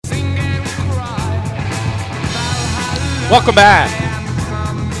Welcome back.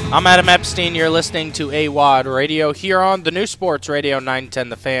 I'm Adam Epstein. You're listening to AWadd Radio here on the new Sports Radio 910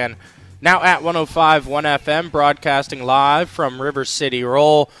 The Fan. Now at 105.1 FM, broadcasting live from River City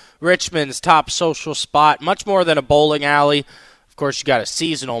Roll, Richmond's top social spot, much more than a bowling alley. Of course, you got a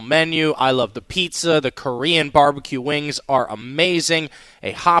seasonal menu. I love the pizza. The Korean barbecue wings are amazing.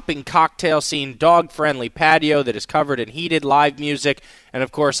 A hopping cocktail scene, dog-friendly patio that is covered in heated live music. And,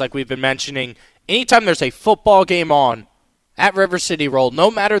 of course, like we've been mentioning, anytime there's a football game on at River City Roll,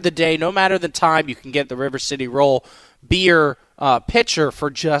 no matter the day, no matter the time, you can get the River City Roll beer pitcher for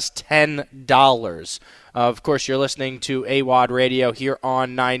just $10. Of course, you're listening to AWadd Radio here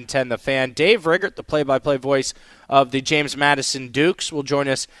on 910 The Fan. Dave Riggert, the play-by-play voice of the James Madison Dukes, will join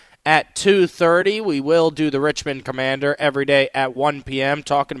us at 2:30. We will do the Richmond Commander every day at 1 p.m.,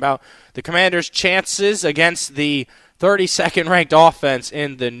 talking about the Commanders' chances against the 32nd ranked offense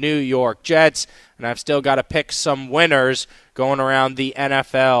in the New York Jets. And I've still got to pick some winners going around the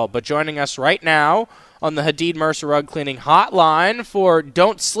NFL. But joining us right now on the Hadid Mercer Rug Cleaning Hotline for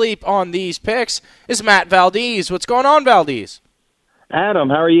Don't Sleep on These Picks is Matt Valdez. What's going on, Valdez? Adam,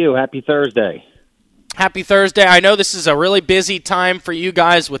 how are you? Happy Thursday. Happy Thursday. I know this is a really busy time for you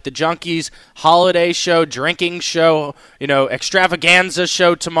guys with the Junkies holiday show, drinking show, extravaganza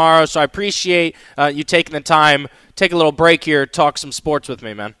show tomorrow. So I appreciate you taking the time. Take a little break here, talk some sports with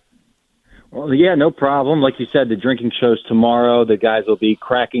me, man. Well, yeah, no problem. Like you said, the drinking show's tomorrow. The guys will be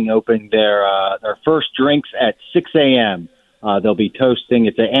cracking open their first drinks at 6 a.m. They'll be toasting.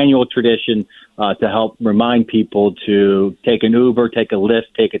 It's an annual tradition to help remind people to take an Uber, take a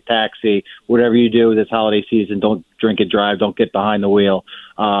Lyft, take a taxi, whatever you do this holiday season. Don't drink and drive. Don't get behind the wheel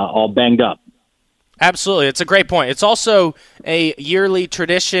all banged up. Absolutely. It's a great point. It's also a yearly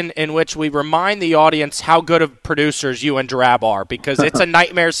tradition in which we remind the audience how good of producers you and Drab are, because it's a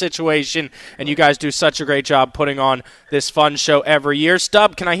nightmare situation, and you guys do such a great job putting on this fun show every year.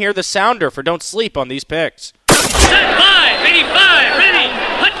 Stub, can I hear the sounder for Don't Sleep on These Picks? Set 5, ready.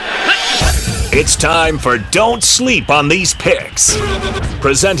 It's time for Don't Sleep on These Picks.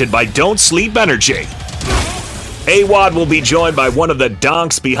 Presented by Don't Sleep Energy. AWadd will be joined by one of the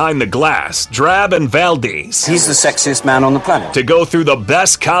donks behind the glass, Drab and Valdez. He's the sexiest man on the planet. To go through the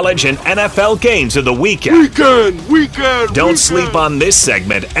best college and NFL games of the weekend. Don't sleep on this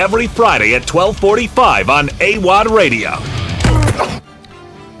segment every Friday at 12:45 on AWadd Radio.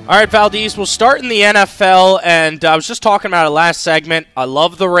 All right, Valdez, we'll start in the NFL, and I was just talking about it last segment. I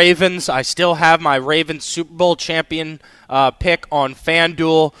love the Ravens. I still have my Ravens Super Bowl champion pick on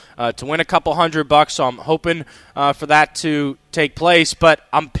FanDuel to win a couple $100, so I'm hoping for that to take place. But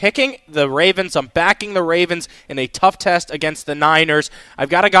I'm picking the Ravens. I'm backing the Ravens in a tough test against the Niners. I've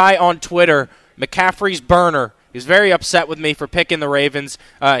got a guy on Twitter, McCaffrey's burner. He's very upset with me for picking the Ravens.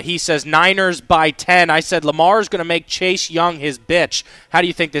 He says Niners by 10. I said Lamar's going to make Chase Young his bitch. How do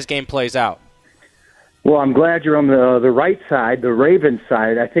you think this game plays out? Well, I'm glad you're on the right side, the Ravens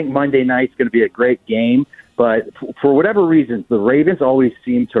side. I think Monday night's going to be a great game. But for whatever reason, the Ravens always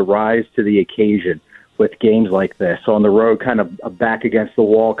seem to rise to the occasion with games like this. So on the road, kind of a back against the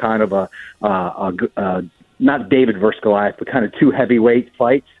wall, kind of a not David versus Goliath, but kind of two heavyweight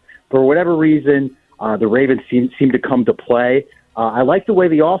fights. For whatever reason, the Ravens seem to come to play. I like the way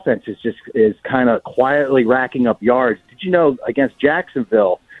the offense is kind of quietly racking up yards. Did you know against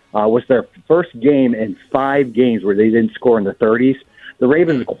Jacksonville was their first game in 5 games where they didn't score in the 30s? The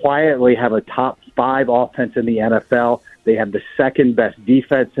Ravens quietly have a top 5 offense in the NFL. They have the second best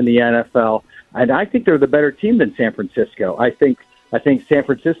defense in the NFL, and I think they're the better team than San Francisco. I think San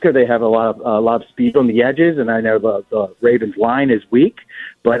Francisco, they have a lot of speed on the edges, and I know the Ravens line is weak,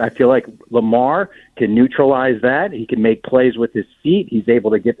 but I feel like Lamar can neutralize that. He can make plays with his feet. He's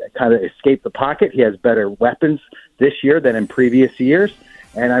able to kind of escape the pocket. He has better weapons this year than in previous years,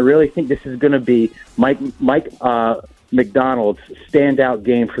 and I really think this is going to be Mike McDonald's standout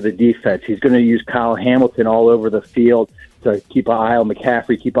game for the defense. He's going to use Kyle Hamilton all over the field to keep an eye on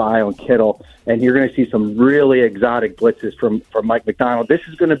McCaffrey, keep an eye on Kittle, and you're going to see some really exotic blitzes from Mike McDonald. This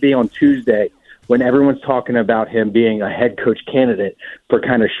is going to be on Tuesday when everyone's talking about him being a head coach candidate for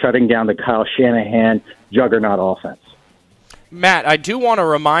kind of shutting down the Kyle Shanahan juggernaut offense. Matt, I do want to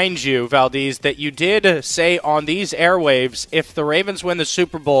remind you, Valdez, that you did say on these airwaves, if the Ravens win the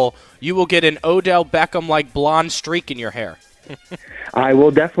Super Bowl, you will get an Odell Beckham-like blonde streak in your hair. I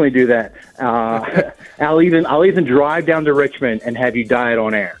will definitely do that. I'll even drive down to Richmond and have you dye it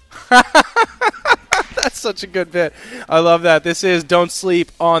on air. That's such a good bit. I love that. This is Don't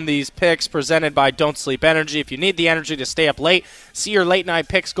Sleep on These Picks, presented by Don't Sleep Energy. If you need the energy to stay up late, see your late-night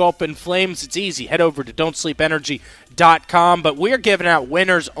picks go up in flames, it's easy. Head over to don'tsleepenergy.com. But we're giving out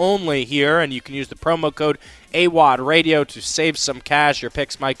winners only here, and you can use the promo code AWadd Radio to save some cash. Your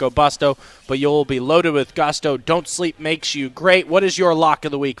picks might go busto, but you'll be loaded with gusto. Don't Sleep makes you great. What is your lock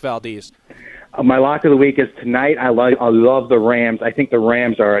of the week, Valdez? My lock of the week is tonight. I love the Rams. I think the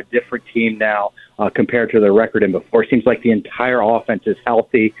Rams are a different team now compared to their record in before. It seems like the entire offense is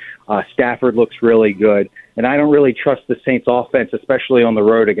healthy. Stafford looks really good. And I don't really trust the Saints offense, especially on the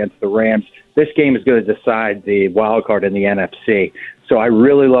road against the Rams. This game is going to decide the wild card in the NFC. So I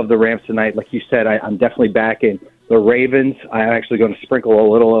really love the Rams tonight. Like you said, I'm definitely backing the Ravens. I'm actually going to sprinkle a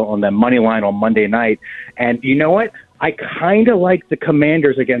little on the money line on Monday night. And you know what? I kind of like the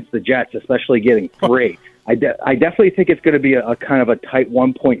Commanders against the Jets, especially getting 3. I definitely think it's going to be a kind of a tight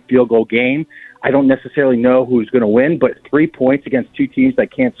 1-point field goal game. I don't necessarily know who's going to win, but 3 points against two teams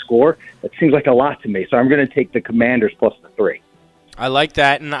that can't score, that seems like a lot to me. So I'm going to take the Commanders plus the 3. I like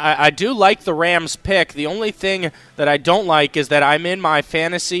that, and I do like the Rams pick. The only thing that I don't like is that I'm in my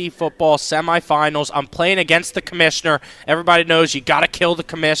fantasy football semifinals. I'm playing against the commissioner. Everybody knows you got to kill the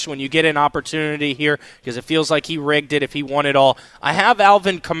commissioner when you get an opportunity here because it feels like he rigged it if he won it all. I have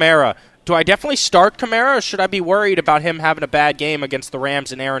Alvin Kamara. Do I definitely start Kamara, or should I be worried about him having a bad game against the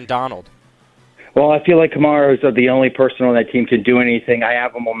Rams and Aaron Donald? Well, I feel like Kamara is the only person on that team can do anything. I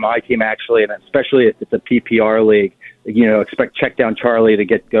have him on my team, actually, and especially if it's a PPR league. Expect check down Charlie to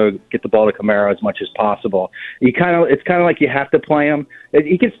get the ball to Kamara as much as possible. It's kind of like you have to play him.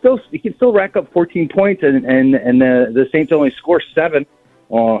 He can still rack up 14 points, and the Saints only score 7.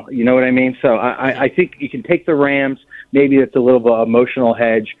 You know what I mean? So I think you can take the Rams. Maybe it's a little bit of emotional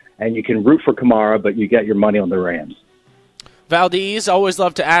hedge, and you can root for Kamara, but you get your money on the Rams. Valdez, always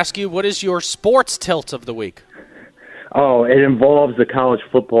love to ask you, what is your sports tilt of the week? Oh, it involves the college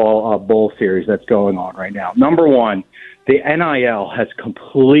football bowl series that's going on right now. Number one, the NIL has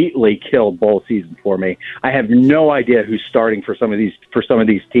completely killed bowl season for me. I have no idea who's starting for some of these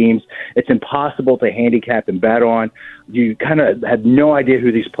teams. It's impossible to handicap and bet on. You kind of have no idea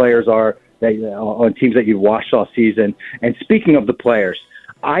who these players are on teams that you've watched all season. And speaking of the players,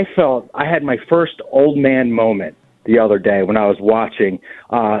 I felt I had my first old man moment the other day when I was watching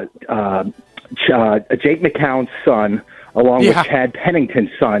Jake McCown's son along with Chad Pennington's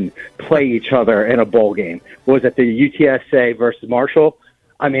son play each other in a bowl game. Was it the UTSA versus Marshall?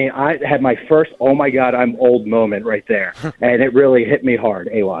 I mean, I had my first, oh my God, I'm old moment right there. And it really hit me hard,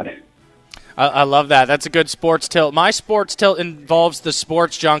 AWadd. I love that. That's a good sports tilt. My sports tilt involves the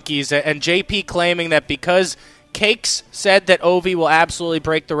sports junkies and JP claiming that because Cakes said that Ovi will absolutely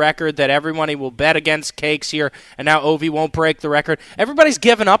break the record, that everybody will bet against Cakes here, and now Ovi won't break the record. Everybody's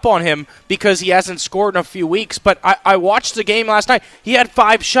given up on him because he hasn't scored in a few weeks, but I watched the game last night. He had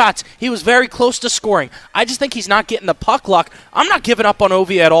 5 shots. He was very close to scoring. I just think he's not getting the puck luck. I'm not giving up on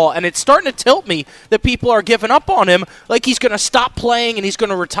Ovi at all, and it's starting to tilt me that people are giving up on him like he's going to stop playing and he's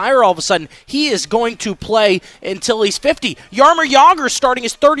going to retire all of a sudden. He is going to play until he's 50. Jaromir Jagr's starting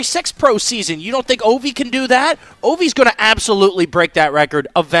his 36th pro season. You don't think Ovi can do that? Ovi's going to absolutely break that record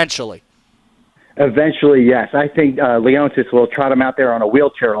eventually. Eventually, yes. I think Leontis will trot him out there on a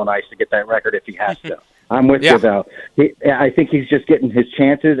wheelchair on ice to get that record if he has to. I'm with you, though. I think he's just getting his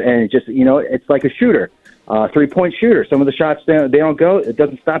chances, and it's like a shooter, 3-point shooter. Some of the shots, they don't go. It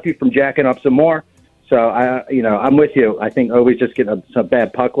doesn't stop you from jacking up some more. So, I'm with you. I think Ovi's just getting some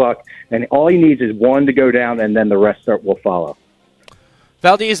bad puck luck, and all he needs is one to go down, and then the rest will follow.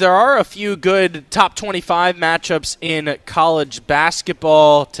 Valdez, there are a few good top 25 matchups in college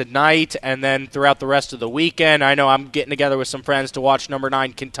basketball tonight and then throughout the rest of the weekend. I know I'm getting together with some friends to watch number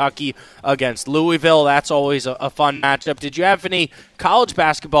 9 Kentucky against Louisville. That's always a fun matchup. Did you have any college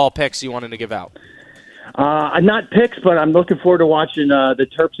basketball picks you wanted to give out? Not picks, but I'm looking forward to watching the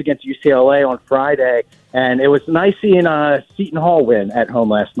Terps against UCLA on Friday. And it was nice seeing Seton Hall win at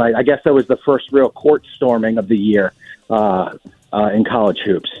home last night. I guess that was the first real court storming of the year. In college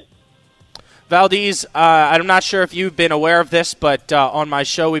hoops. Valdez, I'm not sure if you've been aware of this, but on my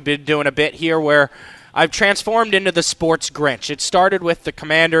show we've been doing a bit here where I've transformed into the sports Grinch. It started with the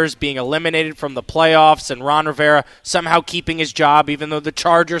Commanders being eliminated from the playoffs and Ron Rivera somehow keeping his job, even though the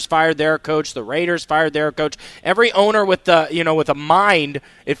Chargers fired their coach, the Raiders fired their coach. Every owner with a mind,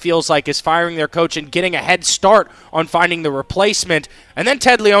 it feels like, is firing their coach and getting a head start on finding the replacement. And then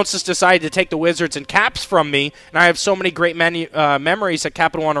Ted Leonsis decided to take the Wizards and Caps from me, and I have so many great memories at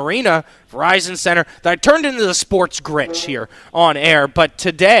Capital One Arena, Verizon Center, that I turned into the sports Grinch here on air. But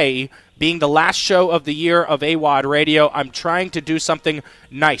today, being the last show of the year of AWadd Radio, I'm trying to do something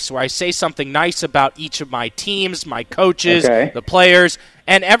nice, where I say something nice about each of my teams, my coaches, the players,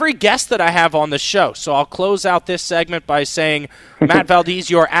 and every guest that I have on the show. So I'll close out this segment by saying, Matt Valdez,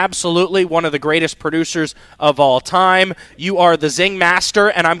 you are absolutely one of the greatest producers of all time. You are the Zing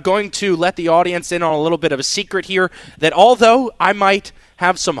Master, and I'm going to let the audience in on a little bit of a secret here, that although I might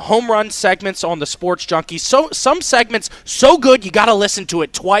have some home run segments on the Sports Junkie, so some segments so good you got to listen to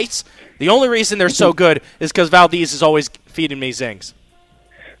it twice. The only reason they're so good is because Valdez is always feeding me zings.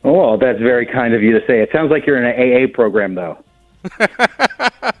 Oh, that's very kind of you to say. It sounds like you're in an AA program, though.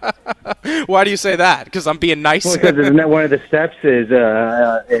 Why do you say that? Because I'm being nice? Well, because isn't that one of the steps is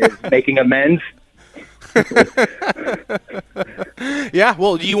making amends? Yeah,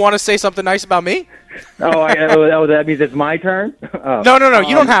 well, do you want to say something nice about me? Oh, that means it's my turn? Oh. No,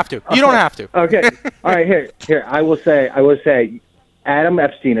 you don't have to. You don't have to. Okay. All right, here. I will say, Adam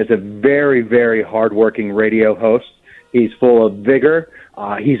Epstein is a very, very hardworking radio host. He's full of vigor.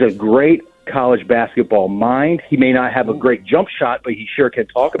 He's a great college basketball mind. He may not have a great jump shot, but he sure can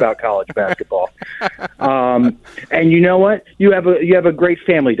talk about college basketball. And you know what? You have a great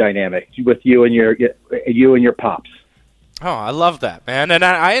family dynamic with you and your pops. Oh, I love that, man. And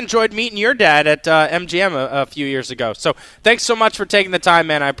I enjoyed meeting your dad at MGM a few years ago. So thanks so much for taking the time,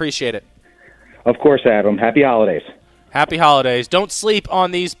 man. I appreciate it. Of course, Adam. Happy holidays. Happy holidays. Don't Sleep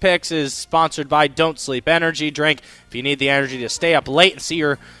on These Picks is sponsored by Don't Sleep Energy Drink. If you need the energy to stay up late and see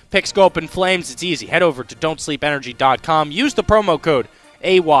your picks go up in flames, it's easy. Head over to don'tsleepenergy.com. Use the promo code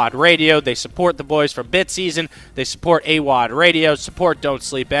AWadd Radio. They support the boys from Bit Season. They support AWadd Radio. Support Don't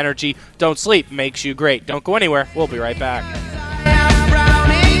Sleep Energy. Don't Sleep makes you great. Don't go anywhere. We'll be right back.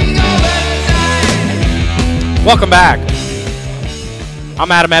 Welcome back. I'm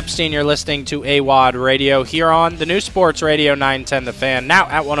Adam Epstein. You're listening to AWadd Radio here on the new Sports Radio 910 The Fan, now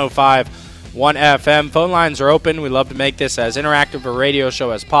at 105.1 FM. Phone lines are open. We love to make this as interactive a radio show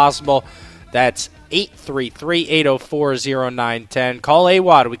as possible. That's 833-804-0910. Call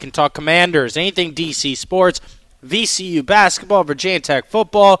AWadd. We can talk Commanders, anything DC sports, VCU basketball, Virginia Tech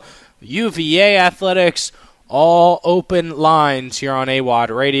football, UVA athletics, all open lines here on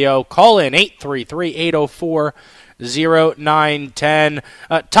AWadd Radio. Call in 833-804-0910.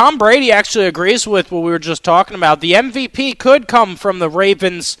 Tom Brady actually agrees with what we were just talking about. The MVP could come from the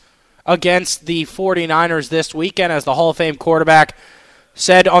Ravens against the 49ers this weekend, as the Hall of Fame quarterback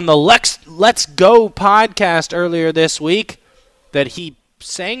said on the Let's Go podcast earlier this week that he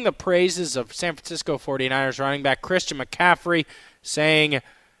sang the praises of San Francisco 49ers running back Christian McCaffrey, saying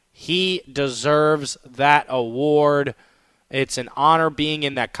he deserves that award. It's an honor being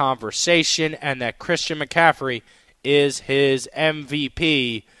in that conversation, and that Christian McCaffrey is his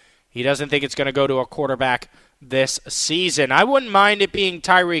MVP. He doesn't think it's going to go to a quarterback this season. I wouldn't mind it being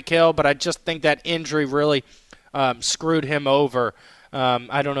Tyreek Hill, but I just think that injury really screwed him over.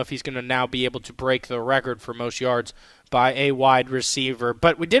 I don't know if he's going to now be able to break the record for most yards by a wide receiver.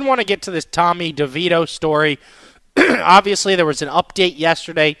 But we did want to get to this Tommy DeVito story. Obviously, there was an update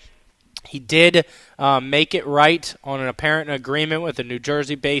yesterday. He did make it right on an apparent agreement with a New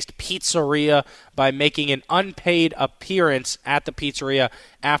Jersey-based pizzeria by making an unpaid appearance at the pizzeria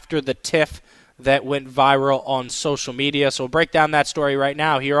after the tiff that went viral on social media. So we'll break down that story right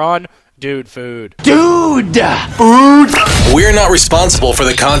now here on Dude Food. Dude Food! We're not responsible for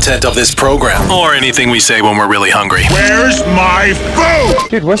the content of this program or anything we say when we're really hungry. Where's my food?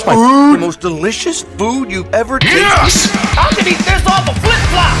 Dude, where's my food? The most delicious food you've ever tasted. Yes! I can eat this off a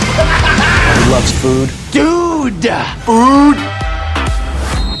flip-flop! He loves food. Dude! Food!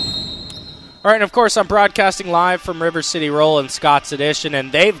 All right, and of course, I'm broadcasting live from River City Roll in Scott's Edition,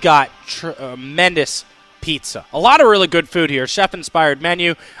 and they've got tremendous pizza. A lot of really good food here. Chef-inspired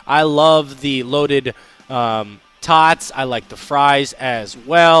menu. I love the loaded tots. I like the fries as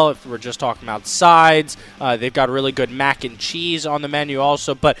well. If we're just talking about sides, they've got really good mac and cheese on the menu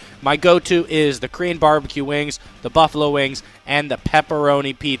also. But my go-to is the Korean barbecue wings, the buffalo wings, and the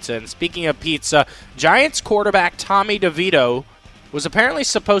pepperoni pizza. And speaking of pizza, Giants quarterback Tommy DeVito was apparently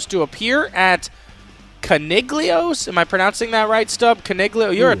supposed to appear at Caniglio's. Am I pronouncing that right, Stub?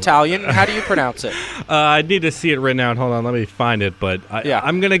 Caniglio? You're Italian. How do you pronounce it? I need to see it written out. Hold on, let me find it. But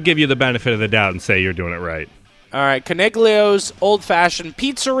I'm going to give you the benefit of the doubt and say you're doing it right. All right, Caniglio's Old-Fashioned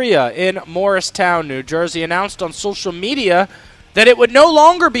Pizzeria in Morristown, New Jersey, announced on social media that it would no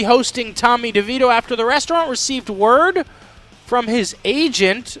longer be hosting Tommy DeVito after the restaurant received word from his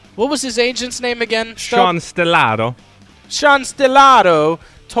agent. What was his agent's name again, Stub? Sean Stellato. Sean Stellato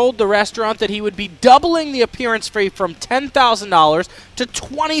told the restaurant that he would be doubling the appearance fee from $10,000 to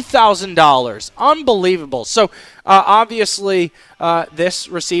 $20,000. Unbelievable. So obviously this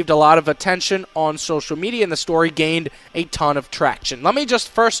received a lot of attention on social media, and the story gained a ton of traction. Let me just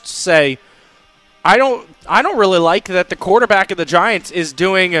first say, I don't really like that the quarterback of the Giants is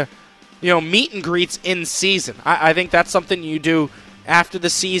doing meet and greets in season. I think that's something you do after the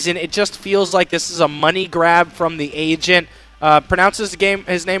season. It just feels like this is a money grab from the agent. Pronounces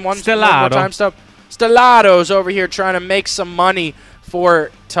his name one more time. Stellato's over here trying to make some money for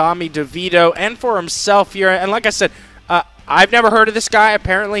Tommy DeVito and for himself here. And like I said, I've never heard of this guy.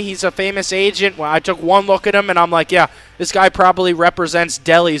 Apparently he's a famous agent. Well, I took one look at him and I'm like, yeah, this guy probably represents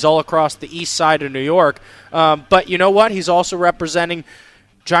delis all across the east side of New York. But you know what? He's also representing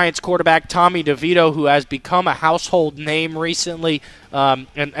Giants quarterback Tommy DeVito, who has become a household name recently,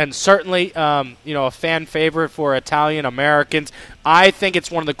 and certainly a fan favorite for Italian Americans. I think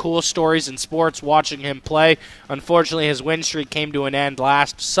it's one of the coolest stories in sports watching him play. Unfortunately, his win streak came to an end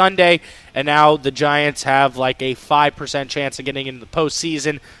last Sunday, and now the Giants have like a 5% chance of getting into the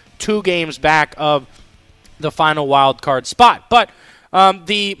postseason, 2 games back of the final wild card spot. But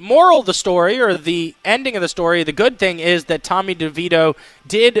the moral of the story, or the ending of the story, the good thing is that Tommy DeVito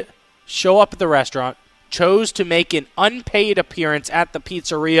did show up at the restaurant, chose to make an unpaid appearance at the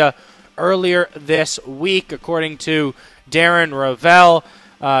pizzeria earlier this week. According to Darren Ravel,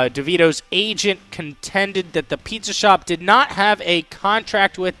 DeVito's agent contended that the pizza shop did not have a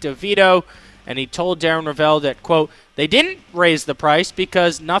contract with DeVito, and he told Darren Ravel that, quote, they didn't raise the price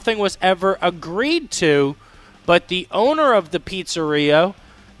because nothing was ever agreed to. But the owner of the pizzeria,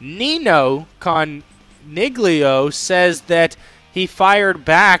 Nino Coniglio, says that he fired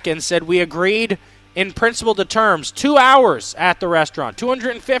back and said, we agreed in principle to terms, 2 hours at the restaurant,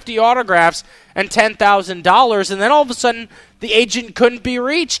 250 autographs, and $10,000. And then all of a sudden, the agent couldn't be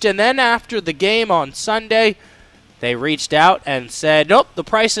reached. And then after the game on Sunday, they reached out and said, nope, the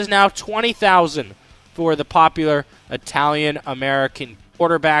price is now $20,000 for the popular Italian-American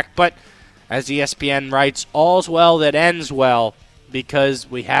quarterback. But as ESPN writes, all's well that ends well, because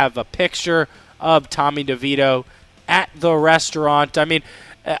we have a picture of Tommy DeVito at the restaurant. I mean,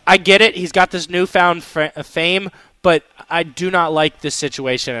 I get it. He's got this newfound fame, but I do not like this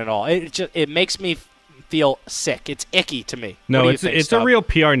situation at all. It makes me feel sick. It's icky to me. No, it's a real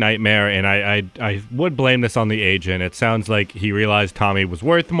PR nightmare, and I would blame this on the agent. It sounds like he realized Tommy was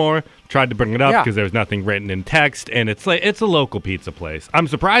worth more, tried to bring it up because there's nothing written in text, and it's a local pizza place. I'm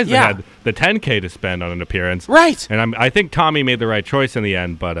surprised they had the $10K to spend on an appearance. Right. And I think Tommy made the right choice in the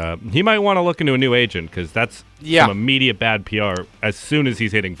end, but he might want to look into a new agent, because that's some immediate bad PR as soon as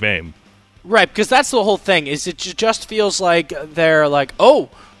he's hitting fame. Right, because that's the whole thing, is it just feels like they're like, oh,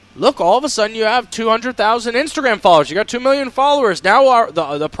 look, all of a sudden you have 200,000 Instagram followers. You got 2 million followers. Now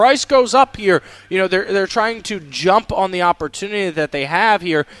the price goes up here. They're trying to jump on the opportunity that they have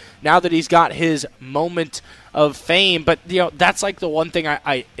here now that he's got his moment of fame. But that's like the one thing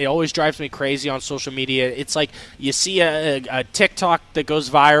it always drives me crazy on social media. It's like you see a TikTok that goes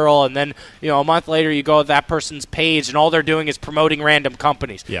viral, and then a month later you go to that person's page and all they're doing is promoting random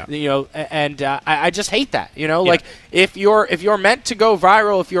companies. And I just hate that. Like if you're meant to go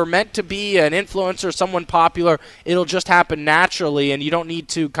viral, if you're meant to be an influencer, someone popular, it'll just happen naturally, and you don't need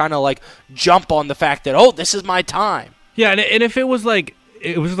to kind of like jump on the fact that, oh, this is my time. Yeah, and if it was like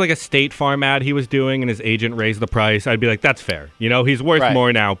a State Farm ad he was doing and his agent raised the price, I'd be like, that's fair. He's worth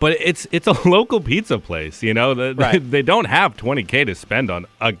more now. But it's a local pizza place, They don't have $20K to spend on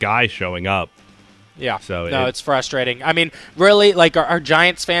a guy showing up. Yeah. So it's frustrating. I mean, really, like, are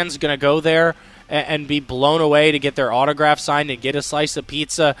Giants fans going to go there and be blown away to get their autograph signed and get a slice of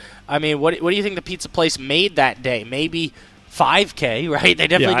pizza? I mean, what do you think the pizza place made that day? Maybe $5K, right? They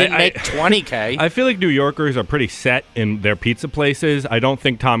definitely didn't make $20K. I feel like New Yorkers are pretty set in their pizza places. I don't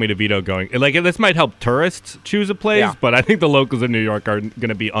think Tommy DeVito going... Like, this might help tourists choose a place, but I think the locals in New York are going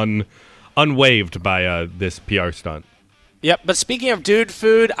to be unwaved by this PR stunt. Yep, but speaking of dude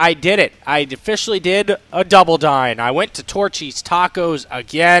food, I did it. I officially did a double dine. I went to Torchy's Tacos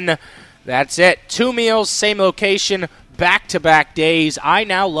again. That's it. 2 meals, same location, back-to-back days. I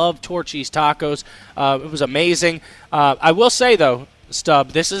now love Torchy's Tacos. It was amazing. I will say, though,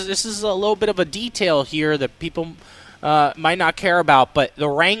 Stub, this is a little bit of a detail here that people might not care about, but the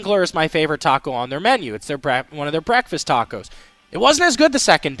Wrangler is my favorite taco on their menu. It's one of their breakfast tacos. It wasn't as good the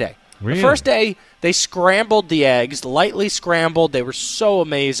second day. Really? The first day, they scrambled the eggs, lightly scrambled. They were so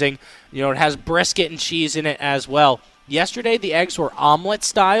amazing. It has brisket and cheese in it as well. Yesterday, the eggs were omelet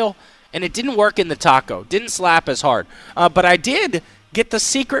style, and it didn't work in the taco. Didn't slap as hard. But I did get the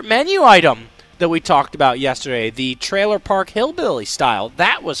secret menu item that we talked about yesterday, the Trailer Park Hillbilly style.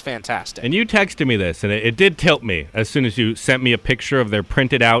 That was fantastic. And you texted me this, and it did tilt me as soon as you sent me a picture of their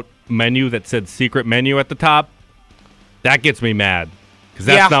printed out menu that said secret menu at the top. That gets me mad, because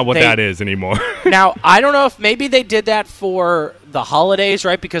that's not what that is anymore. Now, I don't know if maybe they did that for the holidays,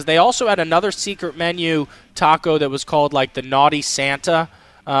 right? Because they also had another secret menu taco that was called like the Naughty Santa.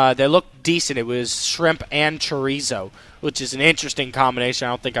 They looked decent. It was shrimp and chorizo, which is an interesting combination.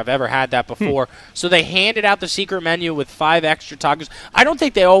 I don't think I've ever had that before. So they handed out the secret menu with 5 extra tacos. I don't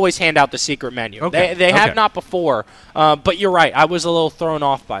think they always hand out the secret menu. Okay. They have not before. But you're right. I was a little thrown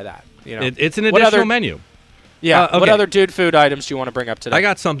off by that. You know, it's an additional menu. Yeah. Okay. What other dude food items do you want to bring up today? I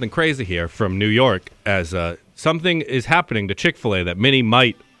got something crazy here from New York, as something is happening to Chick-Fil-A that many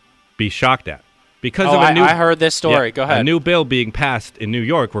might be shocked at. Because of a new, I heard this story. Yeah, Go ahead. A new bill being passed in New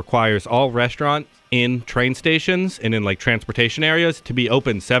York requires all restaurants in train stations and in like transportation areas to be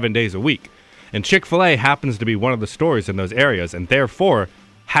open 7 days a week. And Chick-fil-A happens to be one of the stores in those areas, and therefore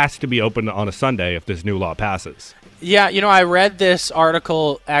has to be open on a Sunday if this new law passes. Yeah, you know, I read this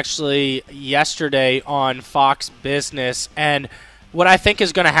article actually yesterday on Fox Business, and what I think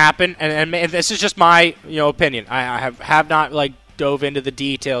is going to happen, and this is just my opinion. I have not like dove into the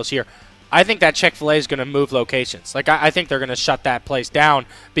details here. I think that Chick-fil-A is going to move locations. Like I think they're going to shut that place down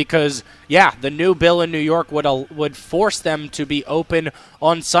because, yeah, the new bill in New York would force them to be open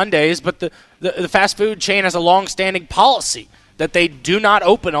on Sundays, but the fast food chain has a long-standing policy that they do not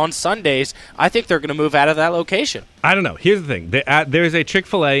open on Sundays. I think they're going to move out of that location. I don't know. Here's the thing. There's a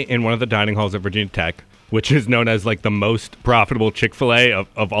Chick-fil-A in one of the dining halls at Virginia Tech, which is known as like the most profitable Chick-fil-A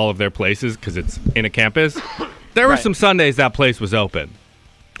of all of their places because it's in a campus. There were some Sundays that place was open.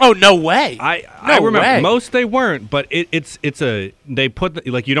 Oh, no way. I remember most they weren't, but they put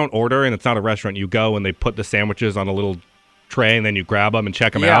like you don't order and it's not a restaurant. You go and they put the sandwiches on a little tray and then you grab them and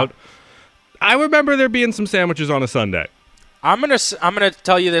check them out. I remember there being some sandwiches on a Sunday. I'm gonna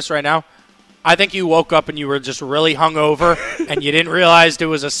tell you this right now. I think you woke up and you were just really hungover and you didn't realize it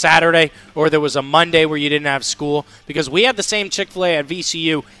was a Saturday or there was a Monday where you didn't have school, because we had the same Chick-fil-A at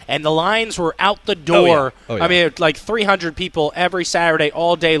VCU and the lines were out the door. Oh, yeah. I mean, like 300 people every Saturday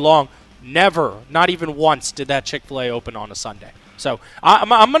all day long. Never, not even once, did that Chick-fil-A open on a Sunday. So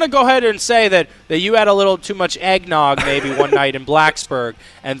I'm going to go ahead and say that you had a little too much eggnog maybe one night in Blacksburg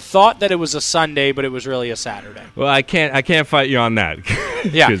and thought that it was a Sunday, but it was really a Saturday. Well, I can't fight you on that.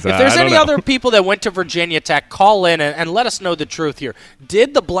 Yeah, if there's any other people that went to Virginia Tech, call in and let us know the truth here.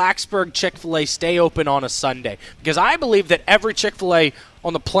 Did the Blacksburg Chick-fil-A stay open on a Sunday? Because I believe that every Chick-fil-A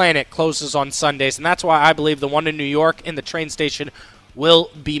on the planet closes on Sundays, and that's why I believe the one in New York in the train station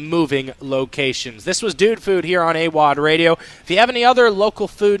will be moving locations. This was Dude Food here on AWadd Radio. If you have any other local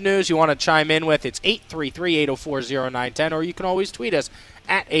food news you want to chime in with, it's 833-804-0910, or you can always tweet us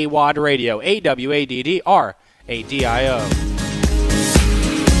at AWadd Radio, AWaddRadio.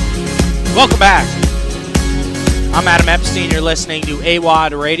 Welcome back. I'm Adam Epstein. You're listening to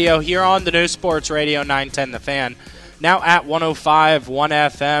AWadd Radio here on the New Sports Radio 910 The Fan. Now at 105.1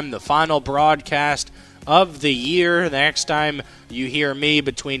 FM, the final broadcast of the year. The next time you hear me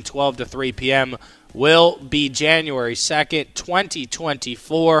between 12 to 3 p.m. will be January 2nd,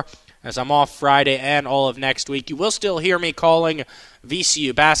 2024, as I'm off Friday and all of next week. You will still hear me calling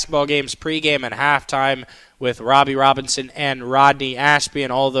VCU basketball games pregame and halftime with Robbie Robinson and Rodney Ashby,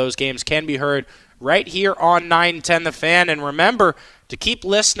 and all those games can be heard right here on 910 The Fan. And remember to keep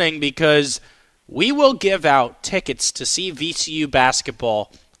listening, because we will give out tickets to see VCU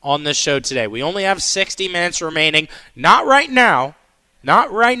basketball on this show today. We only have 60 minutes remaining. Not right now,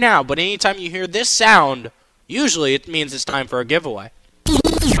 but anytime you hear this sound, usually it means it's time for a giveaway.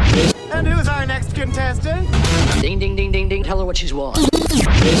 And who's our next contestant? Ding, ding, ding, ding, ding. Tell her what she's won.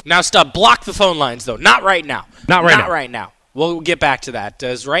 Now, Stub, block the phone lines, though. Not right now. Not right now. We'll get back to that,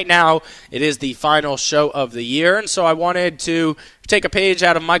 as right now it is the final show of the year, and so I wanted to take a page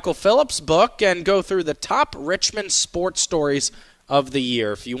out of Michael Phillips' book and go through the top Richmond sports stories of the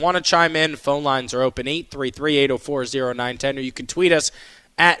year. If you want to chime in, phone lines are open, 833-804-0910, or you can tweet us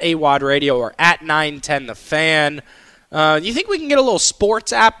at AWadd Radio or at 910 The Fan. You think we can get a little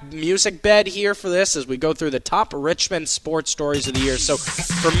sports app music bed here for this as we go through the top Richmond sports stories of the year? So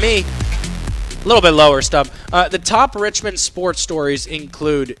for me, a little bit lower, Stub. The top Richmond sports stories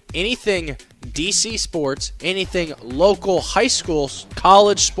include anything DC sports, anything local high school,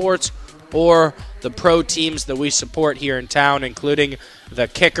 college sports, or the pro teams that we support here in town, including the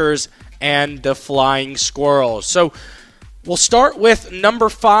Kickers and the Flying Squirrels. So we'll start with number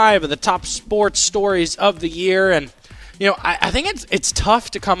 5 of the top sports stories of the year. And, I think it's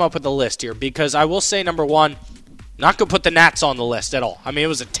tough to come up with a list here, because I will say, number 1, not going to put the Nats on the list at all. I mean, it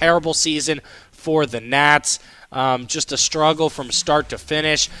was a terrible season for the Nats. Just a struggle from start to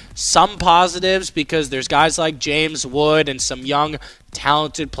finish. Some positives because there's guys like James Wood and some young,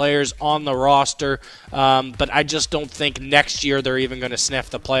 talented players on the roster. But I just don't think next year they're even going to sniff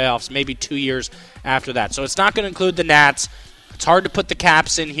the playoffs, maybe 2 years after that. So it's not going to include the Nats. It's hard to put the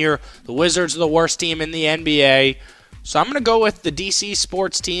Caps in here. The Wizards are the worst team in the NBA. So I'm going to go with the DC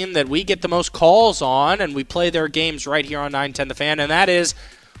sports team that we get the most calls on, and we play their games right here on 910 The Fan, and that is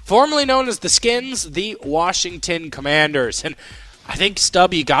formerly known as the Skins, the Washington Commanders. And I think,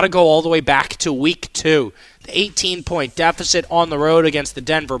 Stub, you got to go all the way back to week 2. The 18-point deficit on the road against the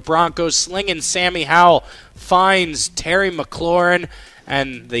Denver Broncos. Slinging Sammy Howell finds Terry McLaurin,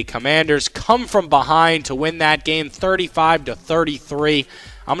 and the Commanders come from behind to win that game 35-33.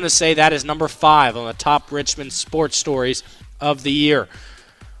 I'm going to say that is number 5 on the top Richmond sports stories of the year.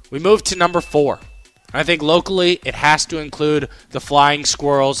 We move to number 4. I think locally it has to include the Flying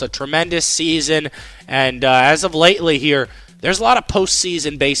Squirrels, a tremendous season, and as of lately here, there's a lot of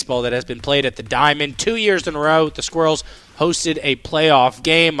postseason baseball that has been played at the Diamond. 2 years in a row, the Squirrels hosted a playoff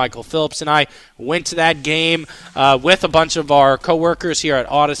game. Michael Phillips and I went to that game with a bunch of our coworkers here at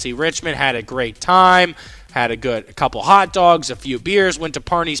Odyssey Richmond, had a great time, had a couple hot dogs, a few beers, went to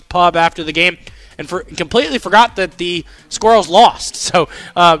Parney's Pub after the game, and completely forgot that the Squirrels lost. So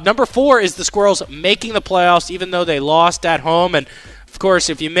number 4 is the Squirrels making the playoffs even though they lost at home. And, of course,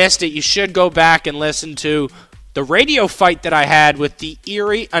 if you missed it, you should go back and listen to the radio fight that I had with the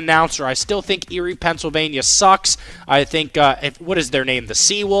Erie announcer. I still think Erie, Pennsylvania sucks. I think, what is their name? The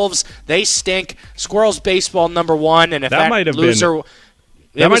Seawolves. They stink. Squirrels baseball number 1. And if that might have loser...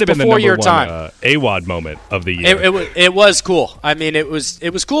 That might have been the number your 1 time. AWadd moment of the year. It was cool. I mean, it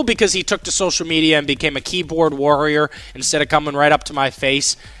was cool because he took to social media and became a keyboard warrior instead of coming right up to my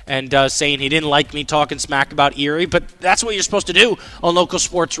face and saying he didn't like me talking smack about Erie. But that's what you're supposed to do on local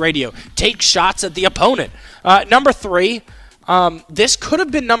sports radio. Take shots at the opponent. Number 3, this could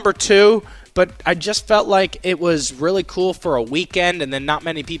have been number 2, but I just felt like it was really cool for a weekend, and then not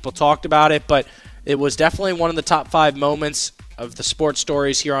many people talked about it. But it was definitely one of the top 5 moments of the sports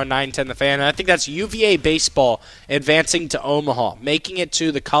stories here on 910 The Fan. And I think that's UVA baseball advancing to Omaha, making it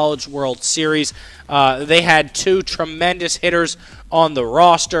to the College World Series. They had 2 tremendous hitters on the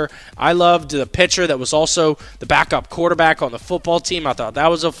roster. I loved the pitcher that was also the backup quarterback on the football team. I thought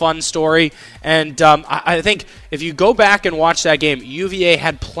that was a fun story. And I think if you go back and watch that game, UVA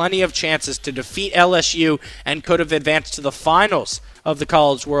had plenty of chances to defeat LSU and could have advanced to the finals of the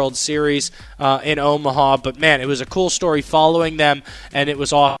College World Series in Omaha. But, man, it was a cool story following them, and it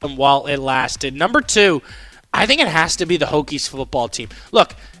was awesome while it lasted. Number 2, I think it has to be the Hokies football team.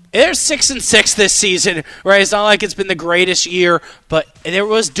 Look, they're 6-6 this season, right? It's not like it's been the greatest year, but there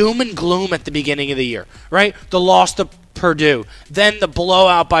was doom and gloom at the beginning of the year, right? The loss to Purdue, then the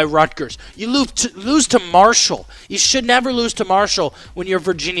blowout by Rutgers. You lose to Marshall. You should never lose to Marshall when you're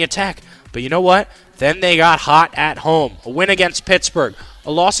Virginia Tech. But you know what? Then they got hot at home. A win against Pittsburgh.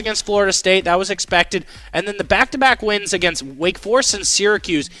 A loss against Florida State. That was expected. And then the back-to-back wins against Wake Forest and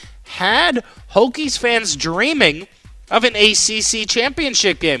Syracuse had Hokies fans dreaming of an ACC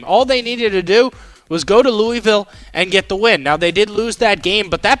championship game. All they needed to do was go to Louisville and get the win. Now, they did lose that game,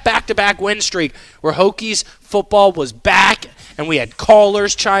 but that back-to-back win streak where Hokies football was back and we had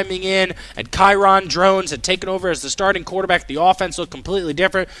callers chiming in, and Kyron Drones had taken over as the starting quarterback. The offense looked completely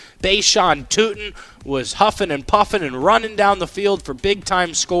different. Bayshawn Tootin was huffing and puffing and running down the field for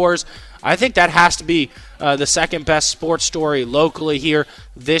big-time scores. I think that has to be the second-best sports story locally here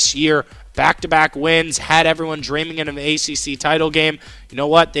this year. Back-to-back wins, had everyone dreaming in an ACC title game. You know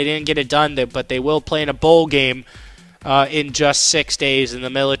what? They didn't get it done, but they will play in a bowl game in just 6 days in the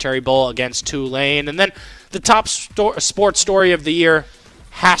Military Bowl against Tulane. And then the top sports story of the year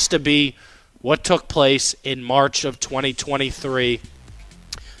has to be what took place in March of 2023.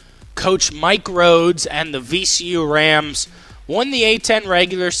 Coach Mike Rhodes and the VCU Rams won the A-10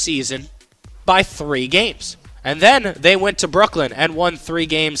 regular season by 3 games. And then they went to Brooklyn and won 3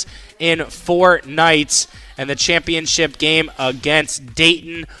 games in 4 nights. And the championship game against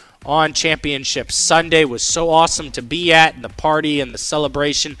Dayton on Championship Sunday was so awesome to be at, and the party and the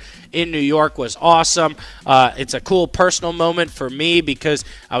celebration in New York was awesome. It's a cool personal moment for me because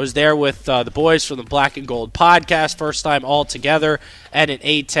I was there with the boys from the Black and Gold podcast, first time all together at an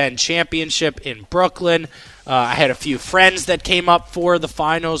A-10 championship in Brooklyn. I had a few friends that came up for the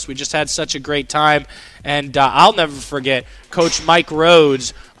finals. We just had such a great time. And I'll never forget Coach Mike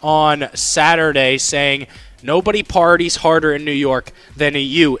Rhodes on Saturday saying, "Nobody parties harder in New York than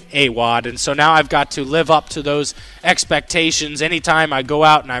you, AWadd." And so now I've got to live up to those expectations. Anytime I go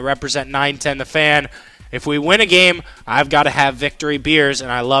out and I represent 910 The Fan, If we win a game, I've got to have victory beers,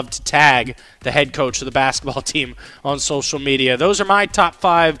 and I love to tag the head coach of the basketball team on social media. Those are my top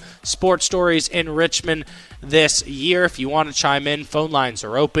 5 sports stories in Richmond this year. If you want to chime in, phone lines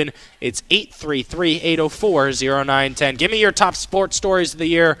are open. It's 833-804-0910. Give me your top sports stories of the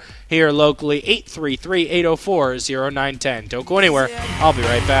year here locally, 833-804-0910. Don't go anywhere. I'll be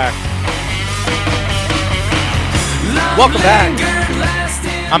right back. Welcome back.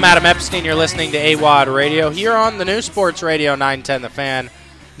 I'm Adam Epstein. You're listening to AWadd Radio here on the new Sports Radio 910 The Fan.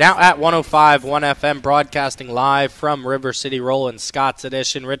 Now at 105.1 FM, broadcasting live from River City Roll and Scott's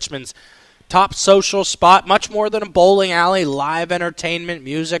Edition, Richmond's top social spot, much more than a bowling alley, live entertainment,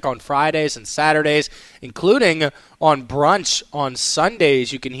 music on Fridays and Saturdays, including on brunch on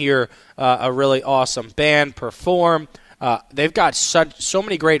Sundays. You can hear a really awesome band perform. They've got so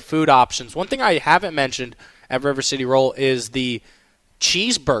many great food options. One thing I haven't mentioned at River City Roll is the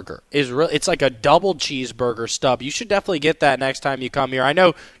cheeseburger. It's like a double cheeseburger stub. You should definitely get that next time you come here. I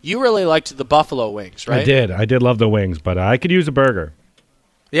know you really liked the buffalo wings, right? I did love the wings, but I could use a burger.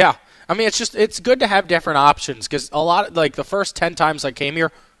 Yeah. I mean, it's good to have different options because a lot, like the first 10 times I came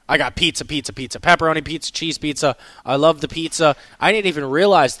here, I got pizza, pepperoni pizza, cheese pizza. I love the pizza. I didn't even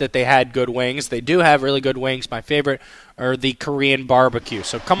realize that they had good wings. They do have really good wings. My favorite are the Korean barbecue.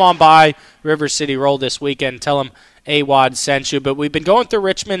 So come on by River City Roll this weekend. Tell them AWadd sent you. But we've been going through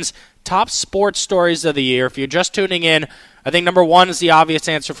Richmond's top sports stories of the year. If you're just tuning in, I think number 1 is the obvious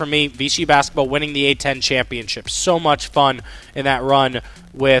answer for me. VCU basketball winning the A10 championship. So much fun in that run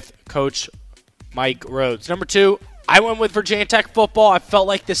with Coach Mike Rhodes. Number 2, I went with Virginia Tech football. I felt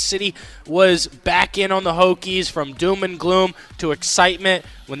like the city was back in on the Hokies, from doom and gloom to excitement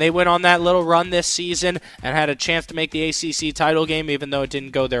when they went on that little run this season and had a chance to make the ACC title game, even though it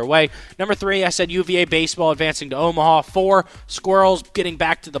didn't go their way. Number 3, I said UVA baseball advancing to Omaha. 4, Squirrels getting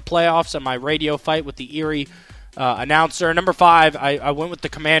back to the playoffs on my radio fight with the Erie announcer. Number 5, I went with the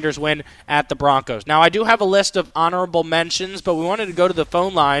Commanders win at the Broncos. Now, I do have a list of honorable mentions, but we wanted to go to the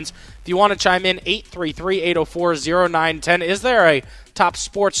phone lines. If you want to chime in, 833-804-0910. Is there a top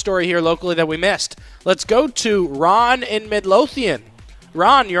sports story here locally that we missed? Let's go to Ron in Midlothian.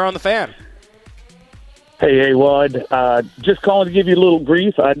 Ron, you're on the Fan. Hey, AWadd. Just calling to give you a little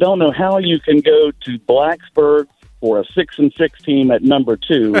grief. I don't know how you can go to Blacksburg for a 6-6 team at number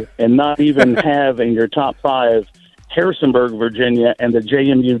 2 and not even have in your top 5 Harrisonburg, Virginia, and the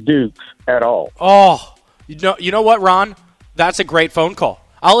JMU Dukes at all. Oh, you know what, Ron? That's a great phone call.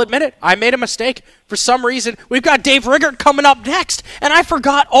 I'll admit it. I made a mistake. For some reason, we've got Dave Riggert coming up next, and I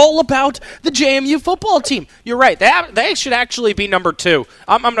forgot all about the JMU football team. You're right. They should actually be number 2.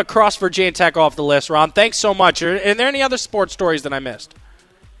 I'm going to cross Virginia Tech off the list, Ron. Thanks so much. Are there any other sports stories that I missed?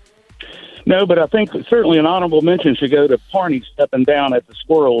 No, but I think certainly an honorable mention should go to Parney stepping down at the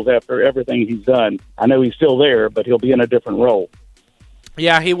Squirrels after everything he's done. I know he's still there, but he'll be in a different role.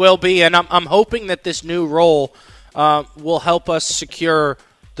 Yeah, he will be, and I'm hoping that this new role will help us secure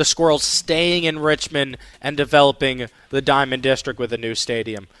the Squirrels staying in Richmond and developing the Diamond District with a new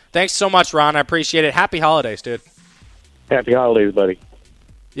stadium. Thanks so much, Ron. I appreciate it. Happy holidays, dude. Happy holidays, buddy.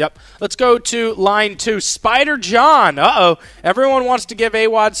 Yep. Let's go to line 2. Spider John. Uh-oh. Everyone wants to give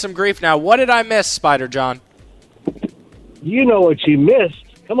AWadd some grief now. What did I miss, Spider John? You know what you missed.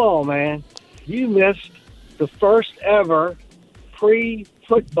 Come on, man. You missed the first ever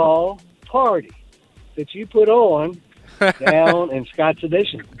pre-football party that you put on down in Scott's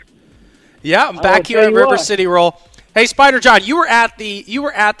Edition. Yeah, I'm back here at River City Roll. Hey, Spider John, you were at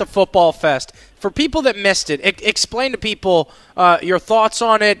the football fest. For people that missed it, explain to people your thoughts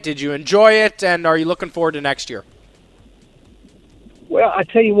on it. Did you enjoy it, and are you looking forward to next year? Well, I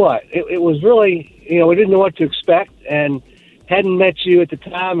tell you what, it was really, we didn't know what to expect, and hadn't met you at the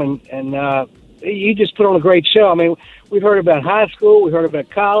time, and you just put on a great show. I mean, we've heard about high school, we heard about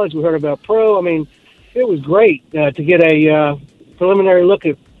college, we heard about pro. I mean, it was great to get a preliminary look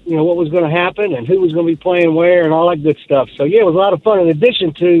at what was going to happen and who was going to be playing where and all that good stuff. So, yeah, it was a lot of fun in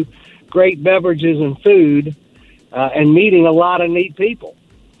addition to great beverages and food and meeting a lot of neat people.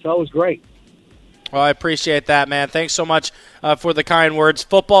 So it was great. Well, I appreciate that, man. Thanks so much for the kind words.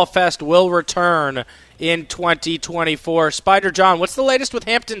 Football Fest will return in 2024. Spider John, what's the latest with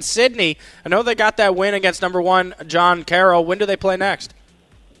Hampton Sydney? I know they got that win against number 1 John Carroll. When do they play next?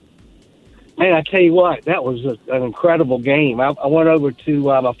 Man, I tell you what, that was an incredible game. I went over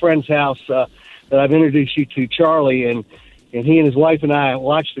to my friend's house that I've introduced you to, Charlie, and he and his wife and I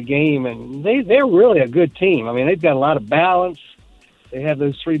watched the game, and they're really a good team. I mean, they've got a lot of balance. They have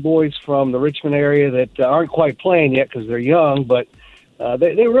those 3 boys from the Richmond area that aren't quite playing yet because they're young, but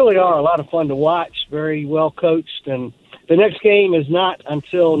they really are a lot of fun to watch, very well coached. And the next game is not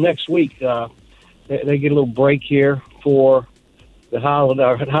until next week. they get a little break here for the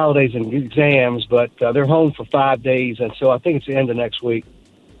holidays and exams, but they're home for 5 days, and so I think it's the end of next week.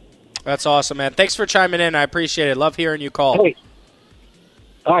 That's awesome, man. Thanks for chiming in. I appreciate it. Love hearing you call. Hey.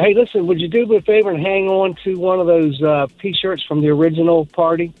 All right, hey, listen, would you do me a favor and hang on to one of those T-shirts from the original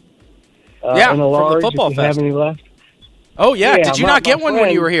party? Yeah, in a large, from the football if you fest. have any left? Oh, yeah. Did you not get one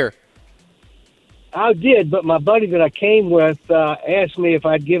when you were here? I did, but my buddy that I came with asked me if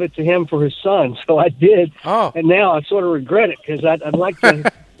I'd give it to him for his son, so I did. Oh. And now I sort of regret it because I'd like to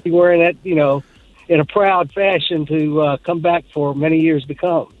be wearing that, in a proud fashion to come back for many years to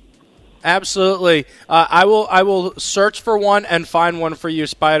come. Absolutely. I will search for one and find one for you,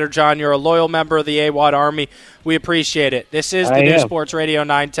 Spider John. You're a loyal member of the AWadd Army. We appreciate it. This is the New Sports Radio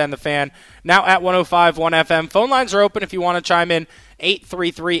 910 The Fan, now at 105.1 FM. Phone lines are open if you want to chime in,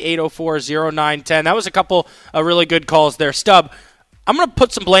 833-804-0910. That was a couple of really good calls there. Stub, I'm going to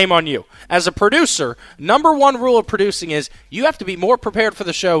put some blame on you. As a producer, number one rule of producing is you have to be more prepared for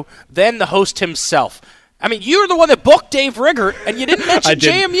the show than the host himself. I mean, you're the one that booked Dave Riggert, and you didn't mention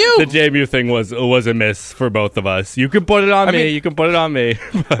JMU. The JMU thing was a miss for both of us. You can put it on me. You can put it on me.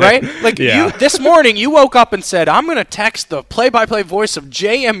 Right? Like, you this morning, you woke up and said, I'm going to text the play-by-play voice of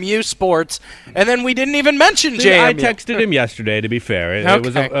JMU Sports, and then we didn't even mention JMU. I texted him yesterday, to be fair. It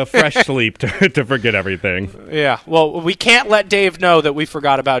was a fresh sleep to forget everything. Yeah, well, we can't let Dave know that we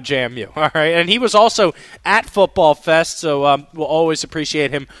forgot about JMU, all right? And he was also at Football Fest, so we'll always appreciate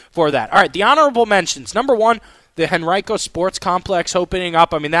him for that. All right, the honorable mentions. Number one, the Henrico Sports Complex opening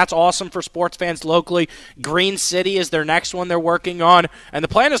up. I mean, that's awesome for sports fans locally. Green City is their next one they're working on. And the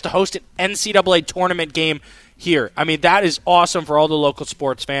plan is to host an NCAA tournament game here. I mean, that is awesome for all the local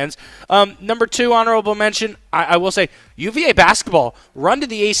sports fans. Number two, honorable mention, I will say, UVA basketball run to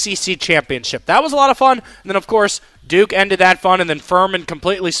the ACC championship. That was a lot of fun. And then, of course, Duke ended that fun, and then Furman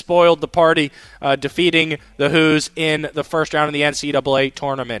completely spoiled the party, defeating the Hoos in the first round of the NCAA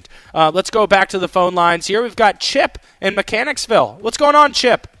tournament. Let's go back to the phone lines here. We've got Chip in Mechanicsville. What's going on,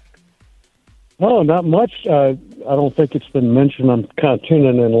 Chip? Oh, not much. I don't think it's been mentioned. I'm kind of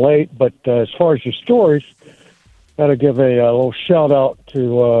tuning in late, but as far as your stories, got to give a little shout-out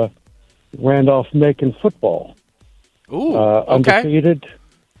to Randolph-Macon football. Ooh, undefeated,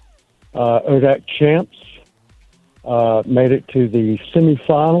 ODAC champs. Made it to the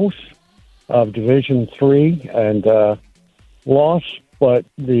semifinals of Division III and lost, but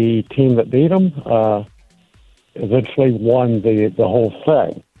the team that beat them eventually won the whole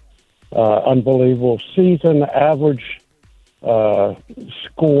thing. Unbelievable season, average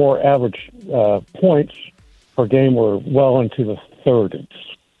points per game were well into the 30s.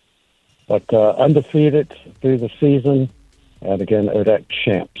 But undefeated through the season, and again, ODAC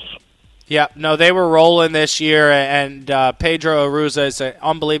champs. Yeah, no, they were rolling this year, and Pedro Aruza is an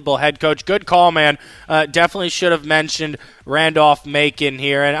unbelievable head coach. Good call, man. Definitely should have mentioned Randolph-Macon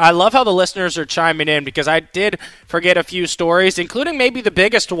here. And I love how the listeners are chiming in because I did forget a few stories, including maybe the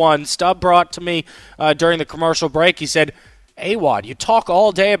biggest one. Stub brought to me during the commercial break. He said, AWadd, you talk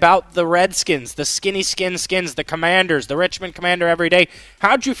all day about the Redskins, the skins, the Commanders, the Richmond Commander every day.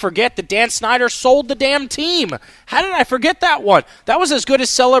 How'd you forget that Dan Snyder sold the damn team? How did I forget that one? That was as good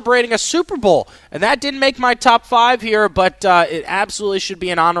as celebrating a Super Bowl. And that didn't make my top five here, but it absolutely should be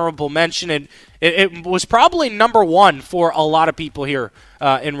an honorable mention. And it was probably number one for a lot of people here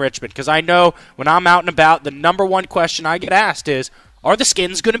in Richmond, because I know when I'm out and about, the number one question I get asked is, are the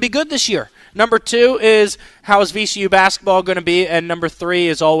Skins going to be good this year? Number two is, how is VCU basketball going to be? And number three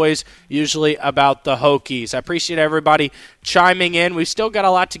is always usually about the Hokies. I appreciate everybody chiming in. We've still got a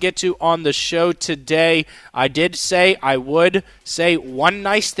lot to get to on the show today. I did say I would say one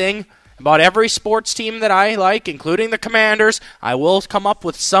nice thing about every sports team that I like, including the Commanders. I will come up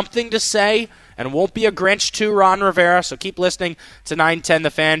with something to say, and won't be a Grinch to Ron Rivera, so keep listening to 910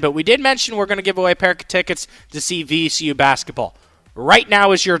 The Fan. But we did mention we're going to give away a pair of tickets to see VCU basketball. Right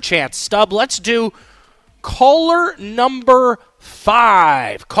now is your chance. Stub, let's do caller number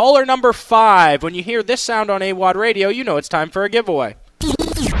 5. Caller number 5. When you hear this sound on AWadd Radio, you know it's time for a giveaway.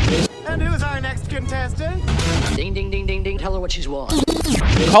 And who's our next contestant? Ding, ding, ding, ding, ding. Tell her what she's won.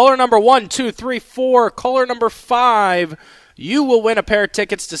 Caller number 1, 2, 3, 4. Caller number 5. You will win a pair of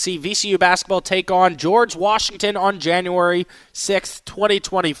tickets to see VCU basketball take on George Washington on January 6th,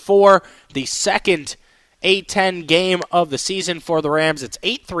 2024. The second A-10 game of the season for the Rams. It's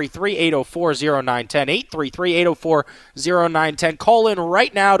 833-804-0910, 833-804-0910. Call in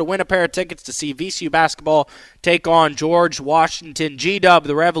right now to win a pair of tickets to see VCU basketball take on George Washington G-Dub,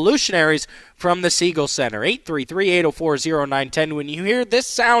 the Revolutionaries from the Siegel Center. 833-804-0910. When you hear this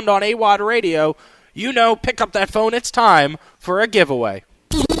sound on AWadd Radio, you know, pick up that phone. It's time for a giveaway.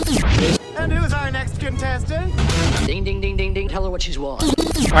 And who's our next contestant? Ding, ding, ding, ding, ding. Tell her what she's won.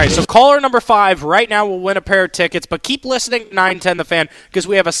 All right, so caller number 5 right now will win a pair of tickets, but keep listening, 910 The Fan, because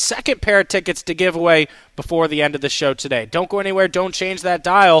we have a second pair of tickets to give away before the end of the show today. Don't go anywhere. Don't change that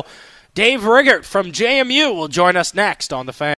dial. Dave Riggert from JMU will join us next on The Fan.